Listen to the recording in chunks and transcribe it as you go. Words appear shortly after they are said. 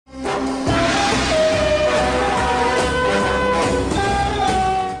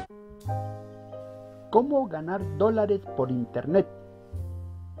¿Cómo ganar dólares por internet?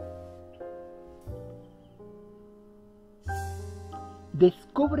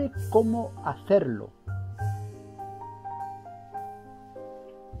 Descubre cómo hacerlo.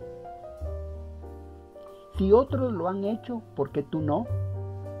 Si otros lo han hecho, ¿por qué tú no?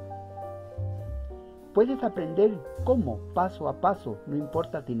 Puedes aprender cómo, paso a paso, no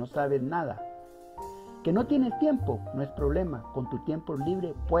importa si no sabes nada. Que no tienes tiempo, no es problema, con tu tiempo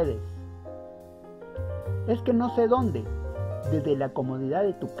libre puedes. Es que no sé dónde, desde la comodidad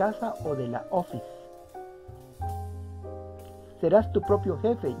de tu casa o de la office. Serás tu propio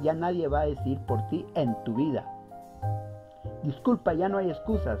jefe, ya nadie va a decir por ti en tu vida. Disculpa, ya no hay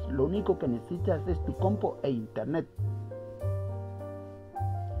excusas, lo único que necesitas es tu compu e internet.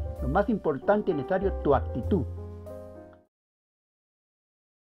 Lo más importante y necesario, tu actitud.